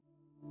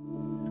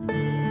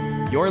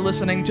You're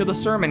listening to the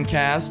sermon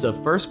cast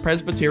of First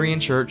Presbyterian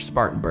Church,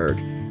 Spartanburg.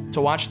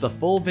 To watch the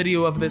full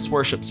video of this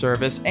worship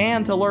service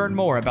and to learn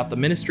more about the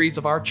ministries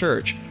of our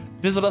church,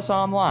 visit us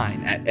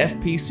online at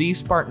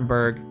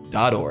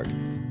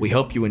fpcspartanburg.org. We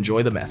hope you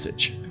enjoy the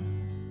message.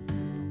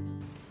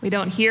 We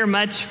don't hear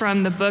much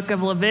from the book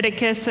of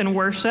Leviticus in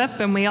worship,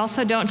 and we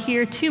also don't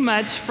hear too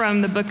much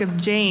from the book of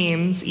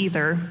James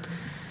either.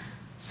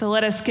 So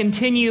let us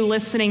continue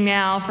listening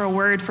now for a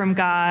word from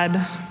God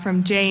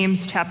from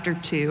James chapter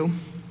 2.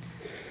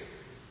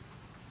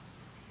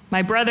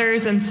 My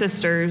brothers and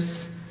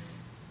sisters,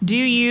 do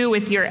you,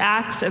 with your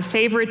acts of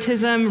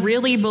favoritism,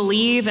 really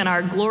believe in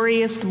our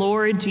glorious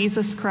Lord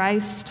Jesus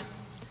Christ?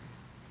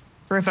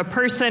 For if a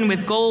person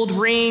with gold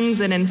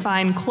rings and in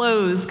fine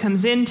clothes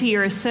comes into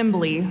your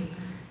assembly,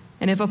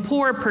 and if a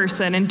poor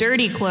person in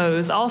dirty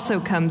clothes also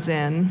comes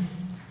in,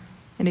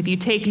 and if you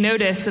take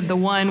notice of the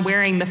one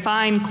wearing the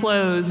fine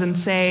clothes and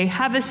say,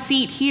 "Have a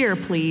seat here,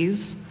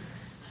 please,"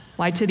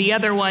 why to the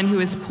other one who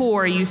is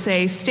poor you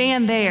say,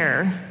 "Stand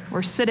there,"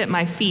 or "Sit at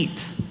my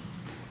feet"?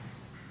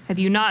 Have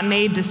you not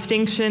made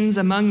distinctions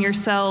among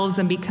yourselves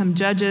and become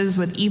judges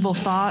with evil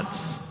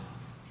thoughts?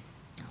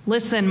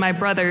 Listen, my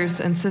brothers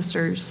and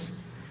sisters.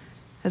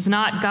 Has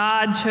not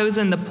God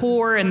chosen the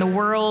poor in the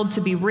world to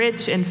be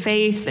rich in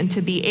faith and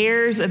to be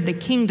heirs of the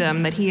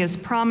kingdom that he has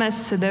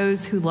promised to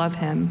those who love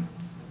him?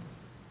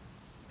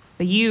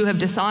 But you have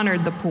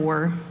dishonored the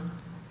poor.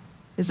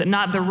 Is it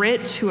not the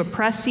rich who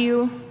oppress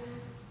you?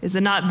 Is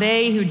it not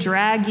they who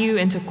drag you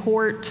into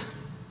court?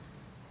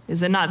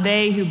 Is it not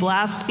they who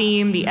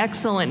blaspheme the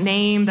excellent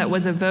name that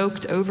was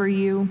evoked over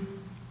you?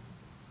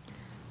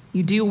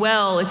 You do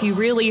well if you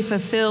really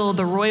fulfill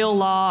the royal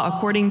law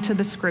according to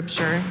the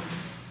scripture.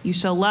 You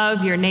shall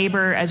love your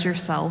neighbor as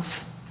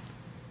yourself.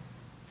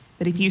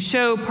 But if you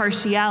show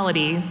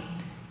partiality,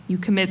 you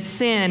commit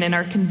sin and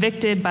are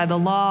convicted by the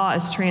law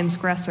as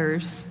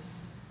transgressors.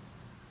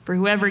 For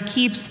whoever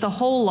keeps the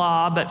whole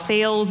law but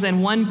fails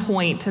in one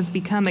point has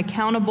become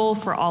accountable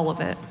for all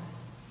of it.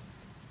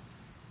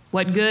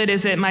 What good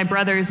is it, my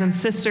brothers and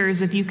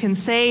sisters, if you can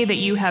say that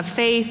you have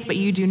faith but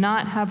you do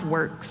not have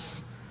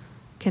works?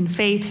 Can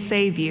faith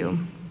save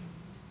you?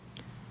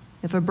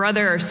 If a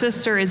brother or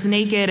sister is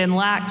naked and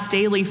lacks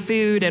daily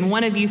food, and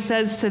one of you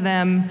says to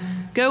them,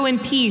 "Go in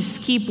peace,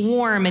 keep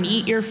warm, and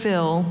eat your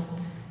fill,"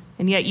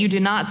 and yet you do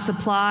not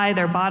supply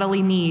their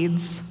bodily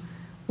needs,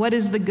 what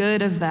is the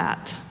good of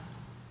that?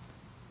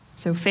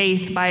 So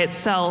faith by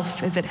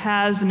itself, if it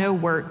has no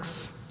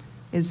works,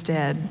 is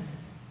dead.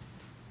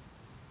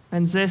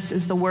 And this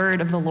is the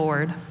word of the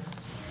Lord.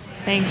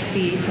 Thanks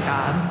be to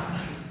God.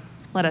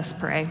 Let us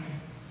pray.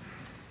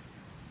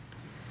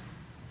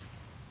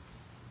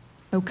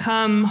 O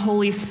come,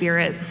 Holy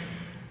Spirit,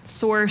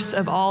 source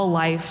of all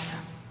life.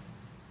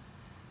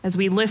 As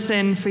we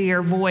listen for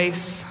your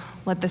voice,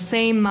 let the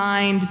same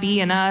mind be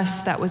in us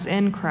that was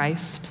in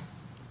Christ.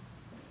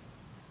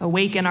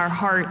 Awaken our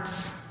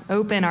hearts,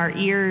 open our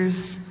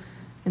ears,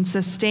 and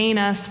sustain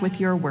us with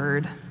your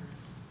word.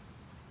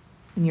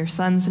 In your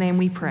Son's name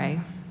we pray.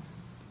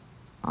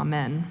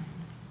 Amen.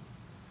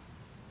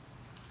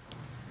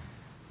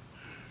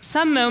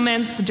 Some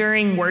moments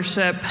during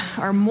worship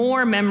are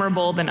more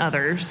memorable than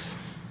others.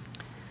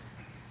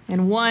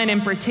 And one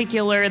in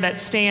particular that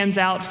stands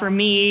out for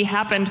me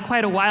happened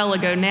quite a while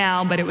ago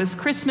now, but it was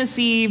Christmas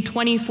Eve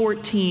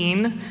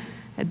 2014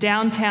 at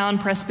Downtown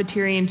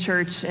Presbyterian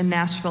Church in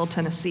Nashville,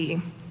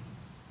 Tennessee.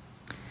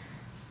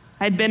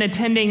 I'd been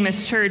attending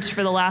this church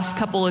for the last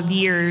couple of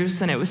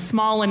years, and it was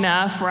small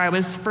enough where I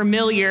was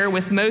familiar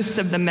with most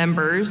of the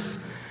members,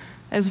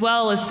 as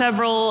well as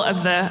several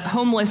of the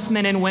homeless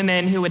men and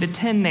women who would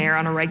attend there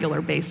on a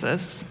regular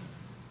basis.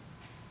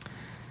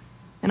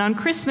 And on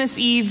Christmas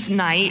Eve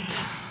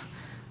night,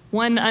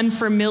 one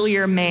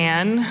unfamiliar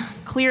man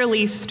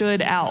clearly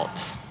stood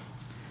out.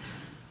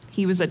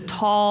 He was a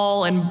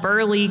tall and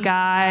burly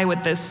guy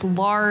with this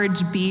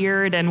large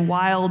beard and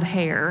wild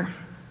hair.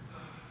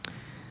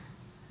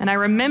 And I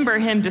remember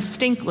him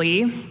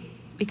distinctly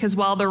because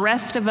while the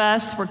rest of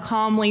us were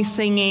calmly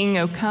singing,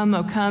 O come,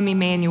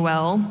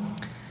 Emmanuel,"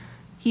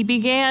 he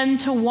began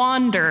to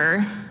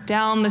wander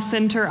down the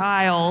center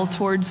aisle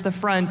towards the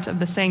front of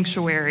the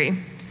sanctuary,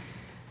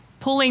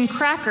 pulling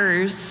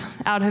crackers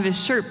out of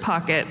his shirt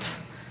pocket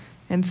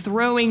and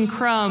throwing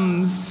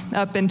crumbs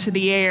up into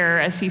the air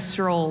as he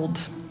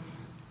strolled.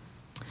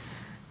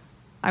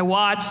 I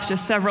watched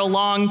as several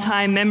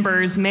longtime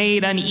members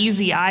made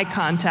uneasy eye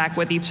contact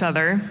with each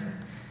other.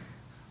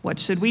 What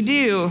should we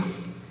do?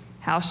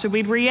 How should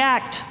we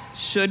react?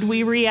 Should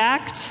we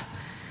react?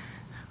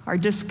 Our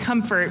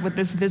discomfort with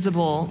this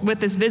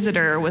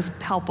visitor was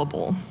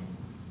palpable.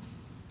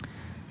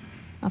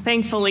 Now,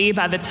 thankfully,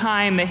 by the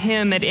time the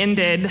hymn had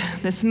ended,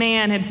 this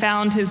man had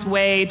found his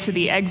way to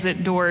the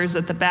exit doors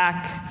at the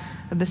back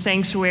of the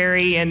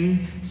sanctuary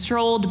and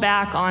strolled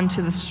back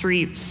onto the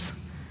streets,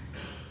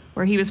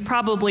 where he was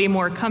probably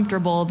more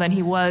comfortable than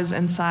he was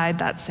inside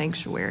that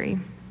sanctuary.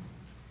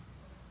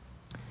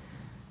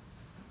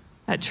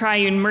 At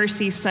Triune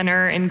Mercy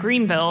Center in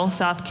Greenville,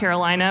 South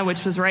Carolina,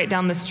 which was right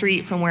down the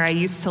street from where I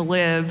used to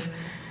live,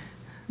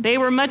 they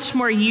were much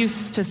more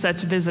used to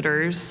such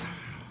visitors.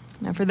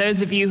 Now, for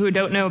those of you who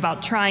don't know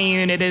about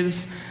Triune, it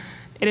is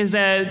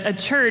a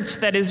church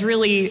that is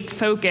really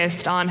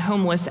focused on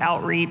homeless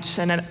outreach,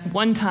 and at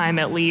one time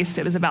at least,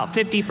 it was about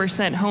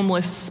 50%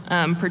 homeless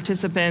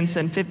participants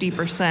and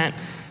 50%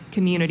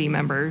 community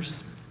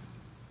members.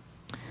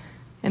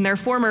 And their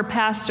former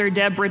pastor,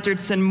 Deb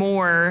Richardson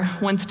Moore,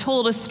 once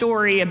told a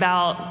story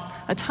about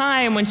a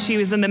time when she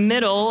was in the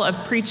middle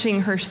of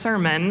preaching her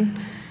sermon,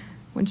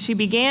 when she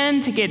began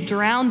to get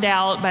drowned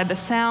out by the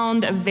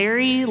sound of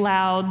very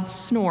loud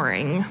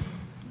snoring.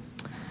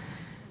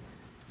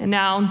 And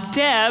now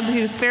Deb,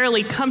 who's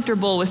fairly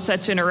comfortable with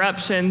such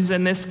interruptions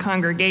in this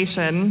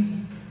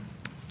congregation,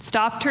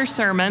 stopped her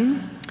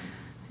sermon,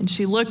 and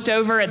she looked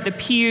over at the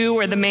pew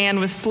where the man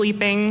was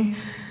sleeping,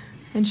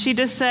 and she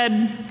just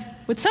said,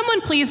 "Would someone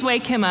please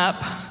wake him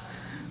up?"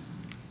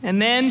 And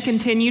then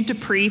continued to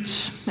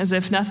preach as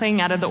if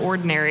nothing out of the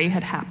ordinary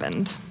had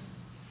happened.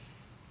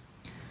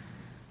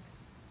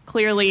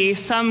 Clearly,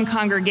 some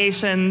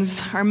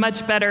congregations are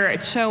much better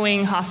at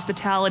showing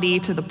hospitality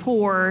to the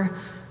poor,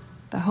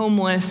 the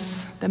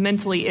homeless, the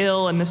mentally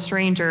ill, and the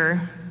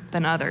stranger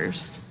than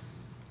others.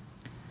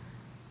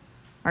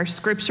 Our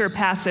scripture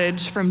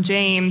passage from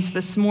James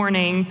this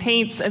morning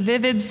paints a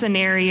vivid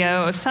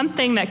scenario of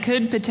something that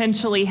could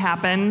potentially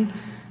happen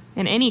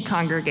in any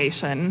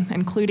congregation,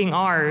 including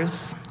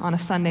ours, on a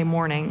Sunday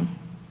morning.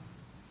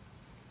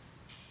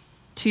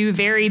 Two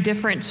very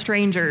different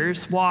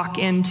strangers walk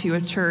into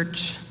a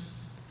church.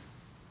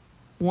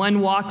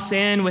 One walks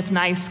in with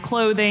nice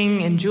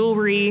clothing and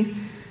jewelry,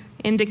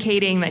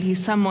 indicating that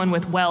he's someone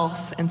with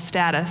wealth and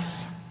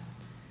status.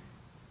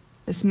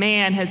 This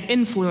man has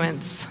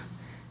influence.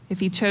 If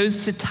he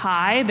chose to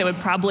tithe, that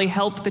would probably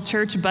help the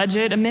church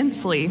budget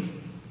immensely.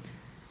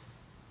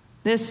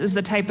 This is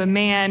the type of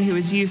man who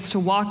is used to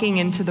walking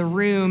into the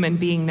room and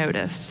being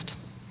noticed.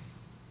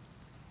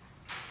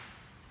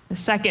 The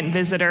second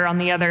visitor, on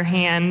the other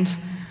hand,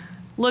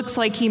 looks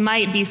like he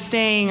might be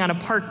staying on a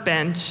park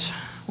bench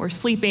or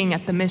sleeping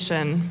at the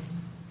Mission.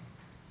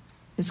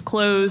 His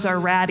clothes are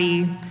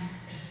ratty,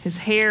 his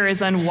hair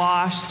is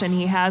unwashed, and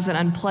he has an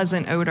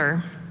unpleasant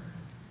odor.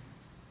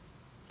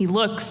 He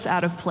looks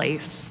out of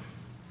place.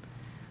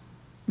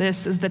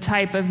 This is the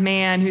type of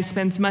man who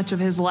spends much of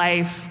his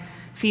life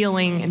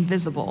feeling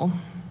invisible.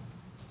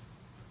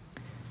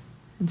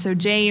 And so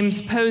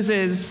James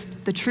poses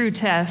the true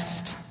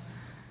test.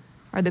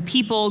 Are the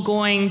people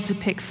going to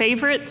pick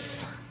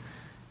favorites,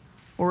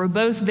 or will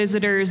both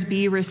visitors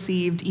be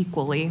received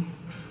equally?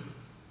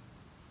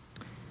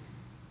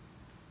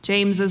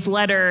 James's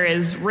letter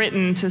is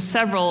written to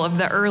several of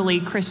the early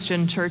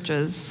Christian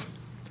churches.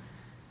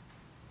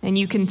 And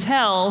you can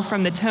tell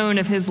from the tone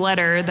of his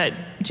letter that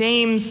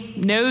James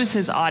knows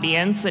his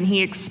audience, and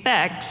he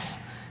expects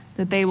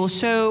that they will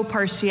show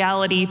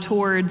partiality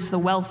towards the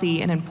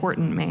wealthy and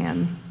important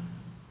man.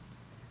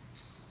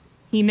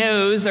 He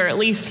knows, or at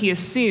least he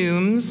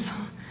assumes,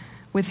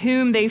 with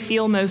whom they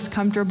feel most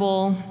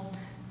comfortable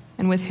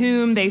and with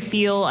whom they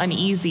feel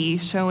uneasy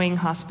showing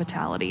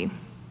hospitality.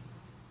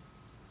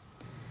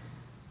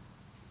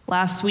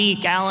 Last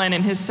week, Alan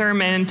in his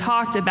sermon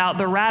talked about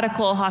the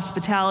radical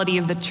hospitality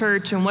of the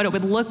church and what it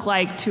would look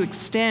like to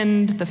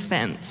extend the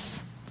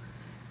fence.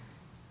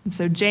 And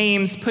so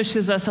James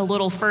pushes us a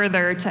little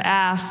further to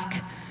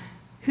ask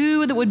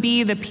who would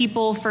be the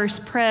people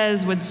First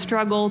Pres would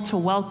struggle to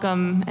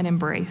welcome and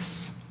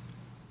embrace.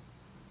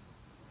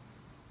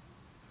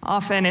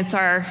 Often it's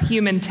our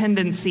human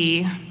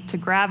tendency to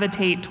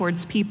gravitate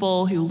towards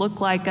people who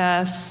look like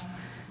us,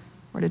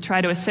 or to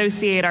try to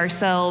associate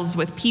ourselves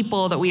with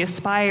people that we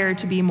aspire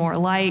to be more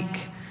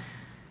like,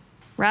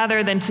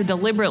 rather than to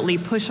deliberately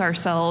push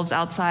ourselves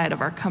outside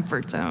of our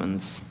comfort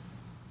zones.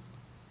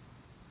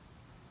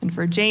 And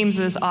for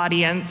James's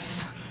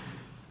audience,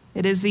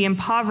 it is the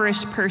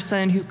impoverished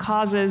person who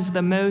causes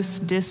the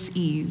most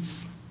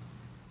dis-ease.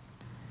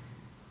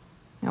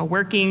 Now,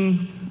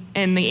 working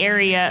in the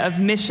area of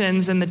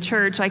missions in the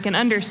church, I can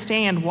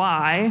understand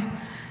why.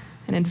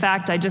 And in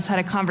fact, I just had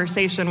a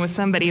conversation with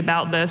somebody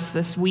about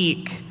this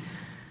week,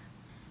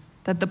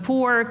 that the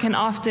poor can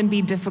often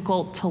be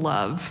difficult to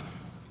love.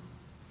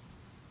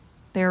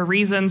 There are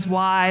reasons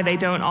why they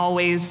don't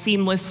always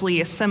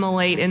seamlessly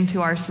assimilate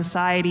into our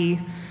society,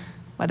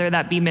 whether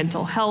that be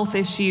mental health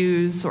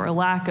issues or a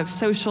lack of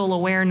social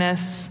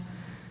awareness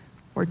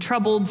or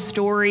troubled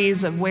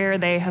stories of where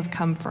they have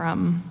come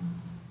from.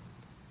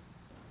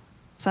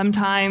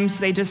 Sometimes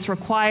they just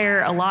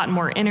require a lot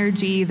more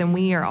energy than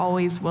we are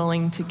always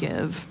willing to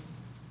give.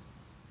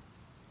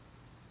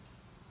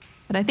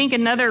 But I think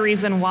another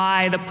reason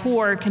why the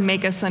poor can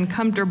make us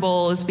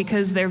uncomfortable is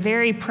because their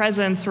very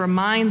presence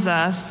reminds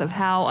us of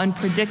how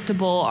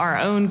unpredictable our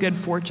own good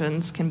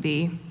fortunes can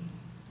be.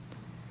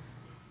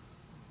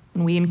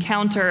 When we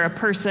encounter a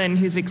person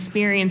who's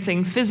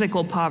experiencing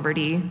physical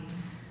poverty,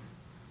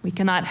 we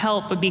cannot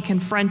help but be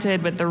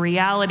confronted with the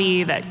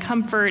reality that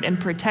comfort and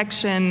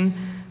protection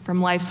from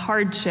life's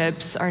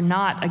hardships are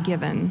not a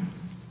given.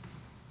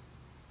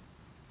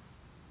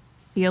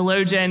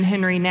 Theologian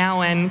Henry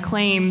Nouwen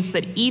claims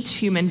that each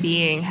human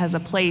being has a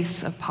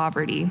place of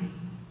poverty.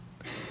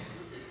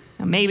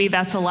 Now, maybe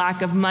that's a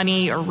lack of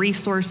money or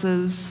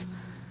resources,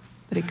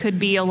 but it could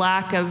be a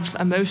lack of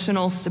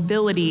emotional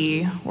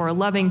stability or a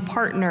loving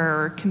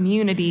partner or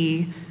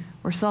community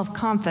or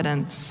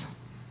self-confidence.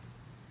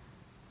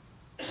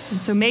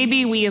 And so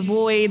maybe we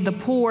avoid the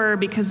poor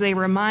because they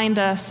remind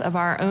us of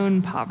our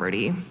own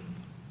poverty.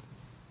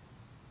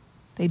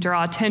 They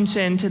draw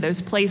attention to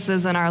those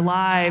places in our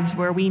lives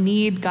where we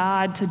need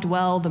God to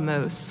dwell the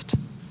most.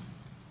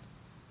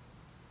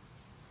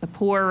 The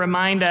poor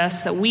remind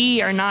us that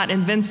we are not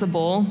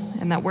invincible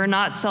and that we're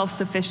not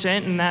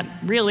self-sufficient and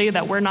that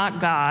we're not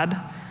God,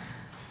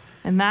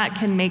 and that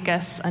can make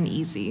us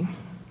uneasy.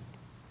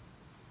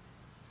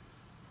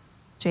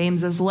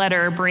 James's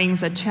letter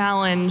brings a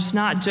challenge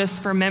not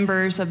just for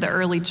members of the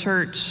early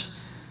church,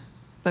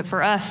 but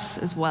for us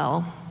as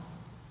well.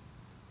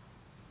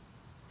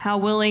 How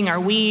willing are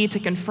we to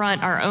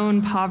confront our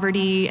own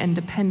poverty and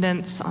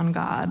dependence on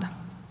God?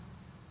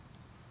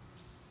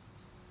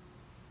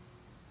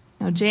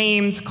 Now,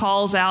 James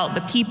calls out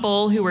the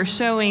people who were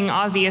showing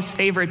obvious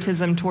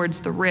favoritism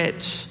towards the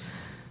rich.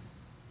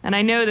 And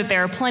I know that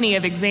there are plenty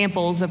of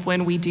examples of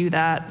when we do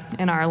that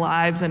in our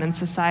lives and in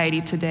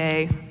society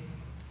today.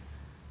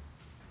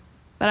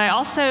 But I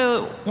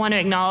also want to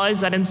acknowledge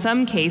that in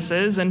some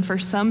cases, and for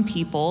some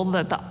people,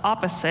 that the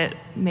opposite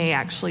may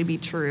actually be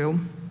true.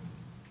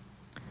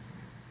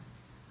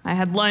 I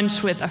had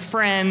lunch with a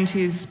friend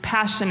who's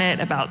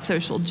passionate about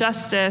social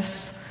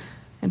justice,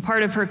 and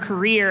part of her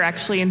career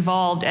actually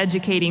involved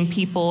educating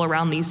people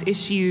around these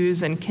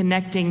issues and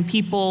connecting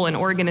people and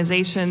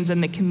organizations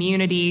in the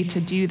community to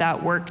do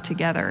that work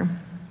together.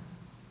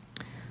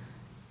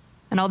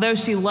 And although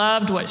she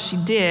loved what she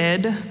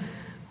did,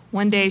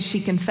 one day she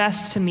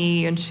confessed to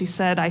me and she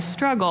said, "I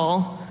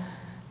struggle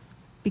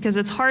because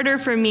it's harder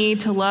for me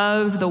to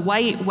love the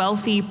white,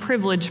 wealthy,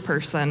 privileged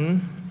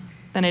person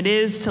than it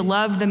is to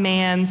love the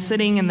man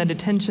sitting in the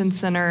detention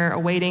center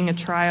awaiting a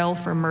trial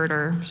for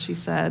murder," she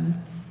said.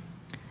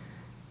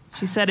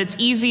 She said, "It's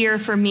easier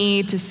for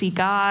me to see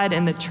God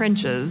in the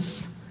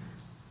trenches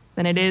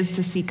than it is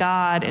to see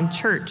God in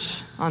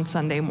church on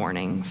Sunday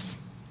mornings."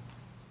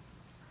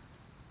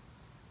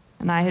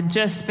 And I had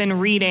just been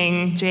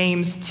reading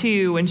James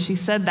 2 when she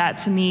said that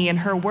to me, and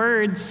her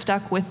words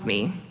stuck with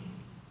me.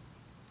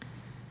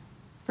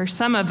 For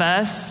some of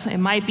us, it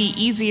might be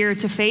easier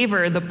to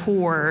favor the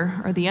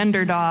poor or the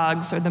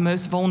underdogs or the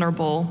most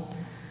vulnerable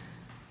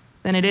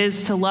than it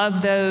is to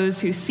love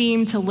those who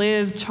seem to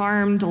live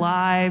charmed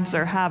lives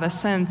or have a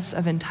sense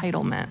of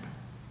entitlement.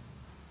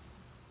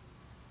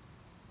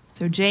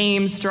 So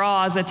James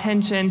draws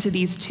attention to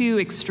these two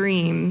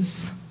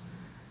extremes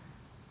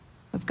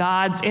of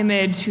God's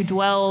image who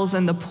dwells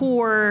in the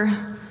poor,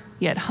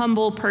 yet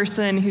humble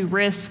person who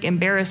risks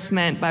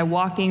embarrassment by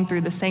walking through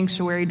the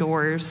sanctuary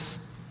doors,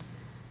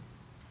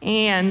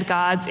 and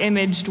God's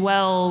image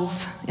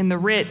dwells in the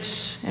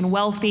rich and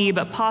wealthy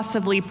but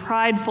possibly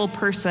prideful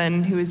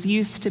person who is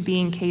used to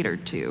being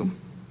catered to.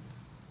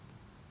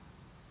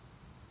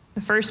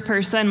 The first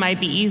person might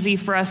be easy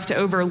for us to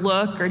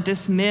overlook or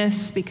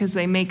dismiss because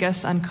they make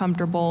us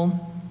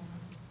uncomfortable.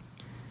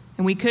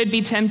 And we could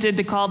be tempted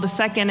to call the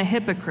second a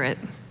hypocrite.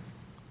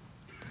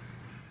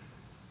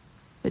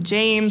 But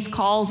James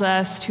calls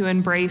us to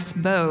embrace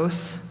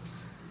both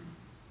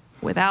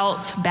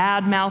without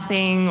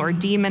bad-mouthing or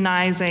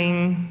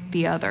demonizing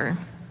the other.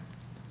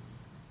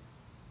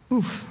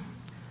 Oof.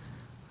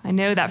 I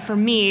know that for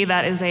me,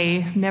 that is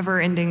a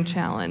never-ending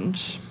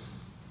challenge.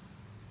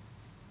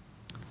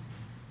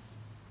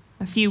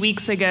 A few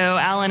weeks ago,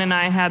 Alan and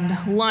I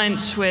had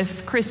lunch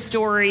with Chris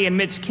Story and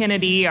Mitch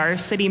Kennedy, our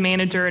city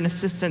manager and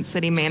assistant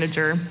city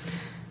manager,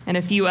 and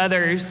a few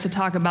others to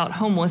talk about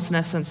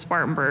homelessness in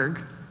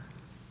Spartanburg.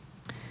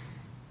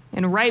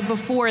 And right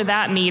before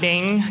that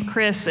meeting,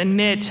 Chris and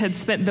Mitch had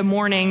spent the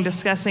morning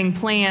discussing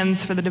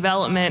plans for the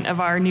development of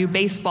our new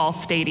baseball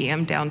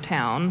stadium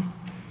downtown.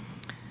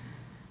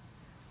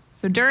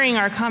 So during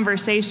our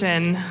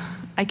conversation,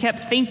 I kept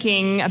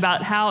thinking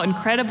about how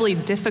incredibly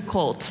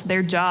difficult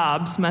their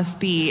jobs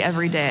must be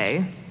every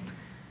day.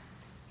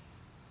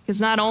 Because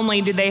not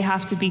only do they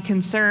have to be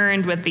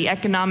concerned with the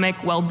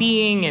economic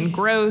well-being and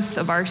growth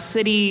of our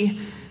city,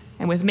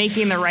 and with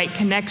making the right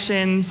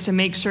connections to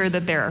make sure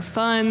that there are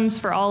funds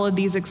for all of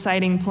these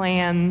exciting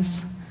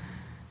plans,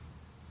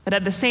 but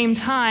at the same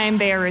time,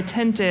 they are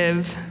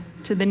attentive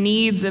to the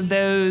needs of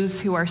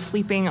those who are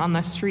sleeping on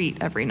the street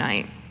every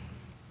night.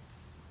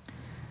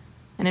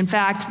 And in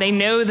fact, they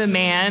know the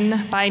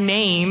man by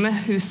name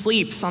who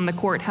sleeps on the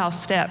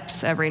courthouse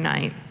steps every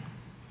night.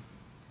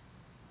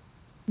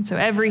 And so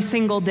every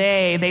single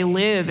day, they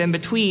live in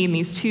between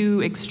these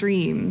two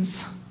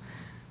extremes,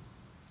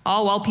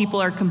 all while people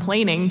are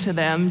complaining to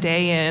them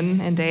day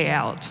in and day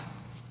out.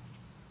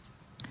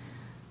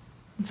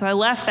 And so I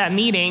left that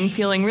meeting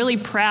feeling really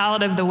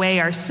proud of the way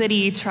our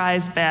city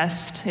tries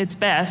its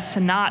best to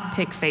not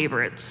pick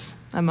favorites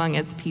among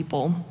its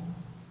people.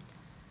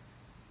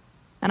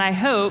 And I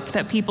hope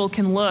that people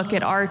can look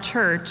at our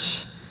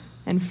church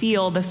and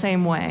feel the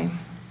same way.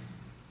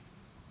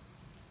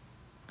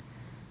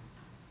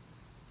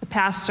 The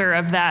pastor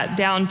of that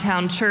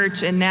downtown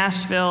church in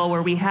Nashville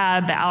where we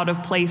had the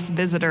out-of-place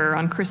visitor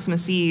on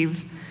Christmas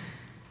Eve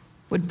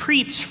would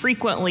preach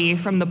frequently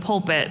from the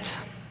pulpit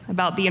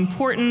about the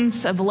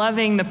importance of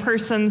loving the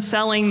person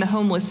selling the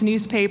homeless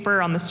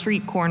newspaper on the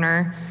street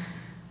corner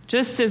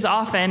just as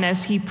often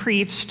as he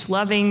preached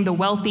loving the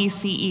wealthy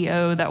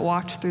CEO that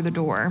walked through the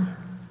door.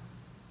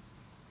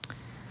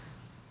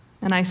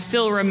 And I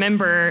still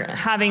remember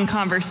having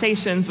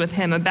conversations with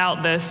him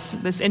about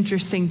this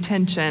interesting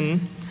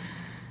tension,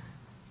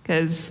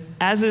 because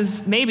as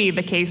is maybe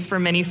the case for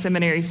many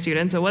seminary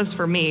students, it was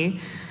for me,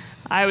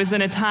 I was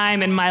in a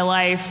time in my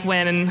life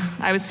when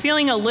I was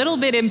feeling a little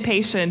bit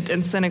impatient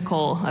and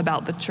cynical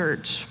about the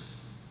church.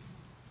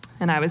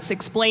 And I was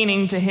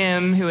explaining to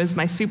him, who was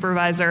my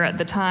supervisor at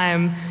the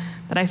time,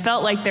 that I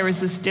felt like there was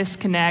this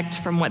disconnect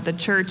from what the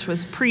church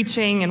was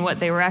preaching and what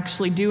they were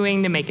actually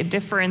doing to make a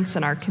difference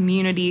in our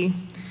community.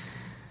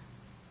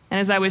 And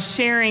as I was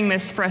sharing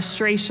this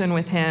frustration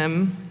with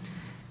him,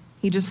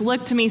 he just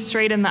looked me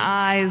straight in the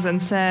eyes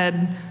and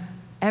said,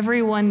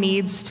 "Everyone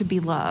needs to be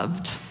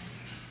loved."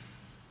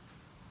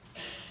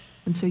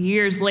 And so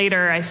years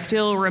later, I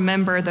still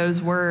remember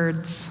those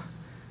words.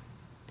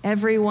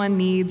 Everyone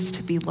needs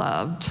to be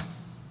loved.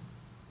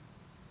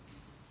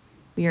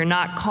 We are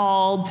not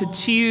called to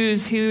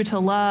choose who to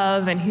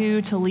love and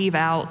who to leave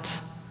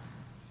out,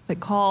 but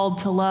called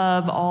to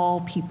love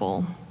all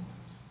people.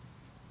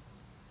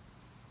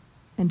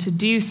 And to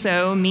do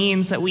so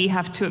means that we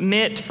have to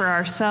admit for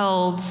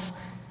ourselves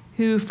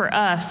who for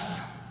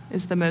us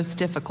is the most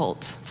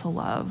difficult to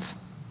love.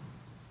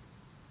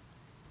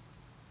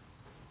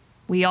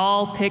 We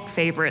all pick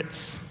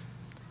favorites.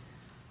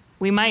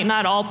 We might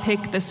not all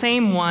pick the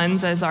same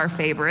ones as our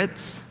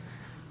favorites,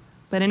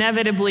 but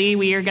inevitably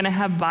we are going to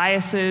have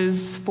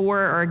biases for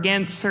or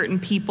against certain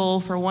people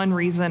for one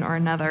reason or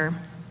another.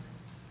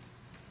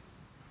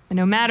 And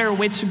no matter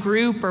which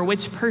group or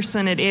which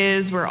person it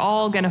is, we're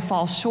all going to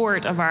fall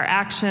short of our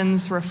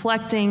actions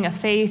reflecting a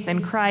faith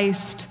in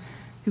Christ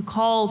who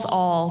calls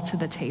all to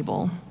the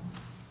table.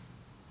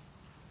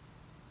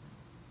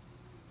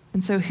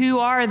 And so who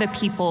are the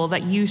people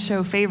that you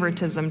show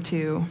favoritism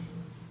to?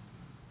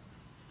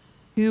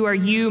 Who are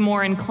you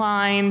more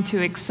inclined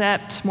to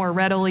accept more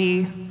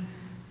readily?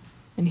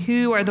 And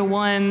who are the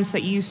ones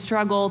that you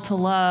struggle to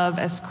love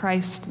as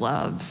Christ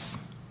loves?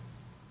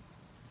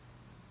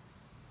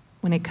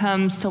 When it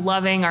comes to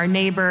loving our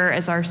neighbor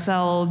as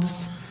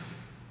ourselves,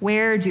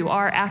 where do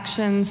our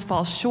actions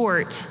fall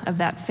short of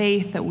that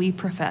faith that we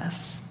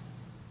profess?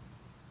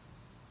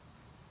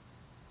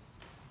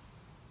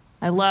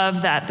 I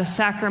love that the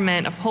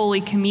sacrament of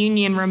Holy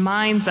Communion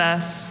reminds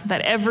us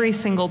that every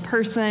single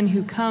person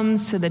who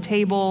comes to the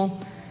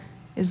table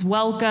is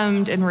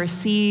welcomed and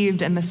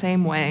received in the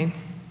same way.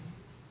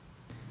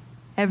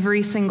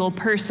 Every single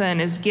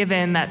person is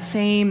given that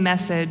same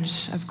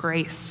message of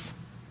grace.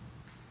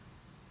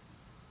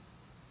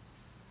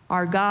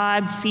 Our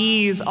God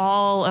sees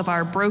all of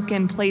our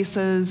broken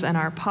places and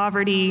our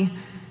poverty,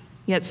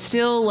 yet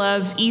still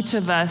loves each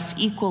of us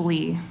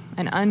equally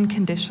and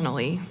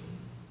unconditionally.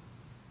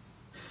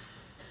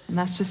 And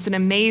that's just an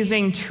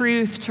amazing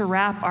truth to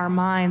wrap our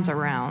minds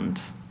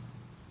around.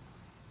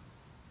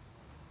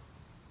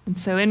 And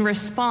so in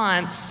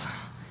response,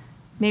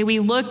 may we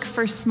look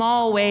for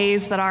small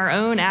ways that our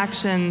own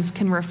actions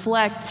can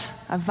reflect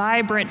a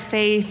vibrant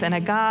faith in a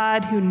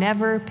God who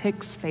never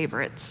picks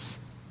favorites.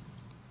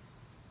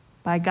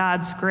 By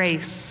God's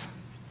grace,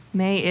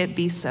 may it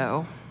be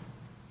so.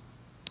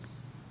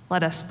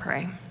 Let us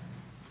pray.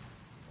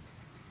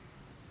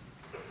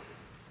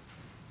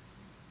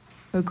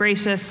 O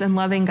gracious and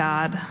loving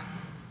God,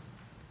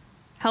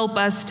 help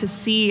us to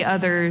see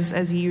others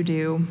as you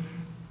do,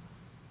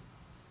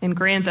 and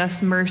grant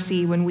us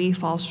mercy when we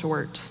fall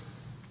short.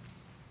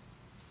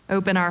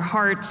 Open our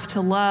hearts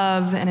to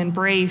love and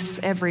embrace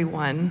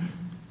everyone,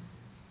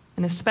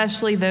 and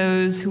especially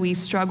those who we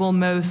struggle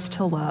most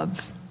to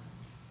love.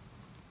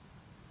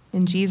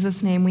 In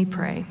Jesus' name we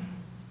pray.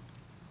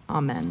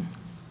 Amen.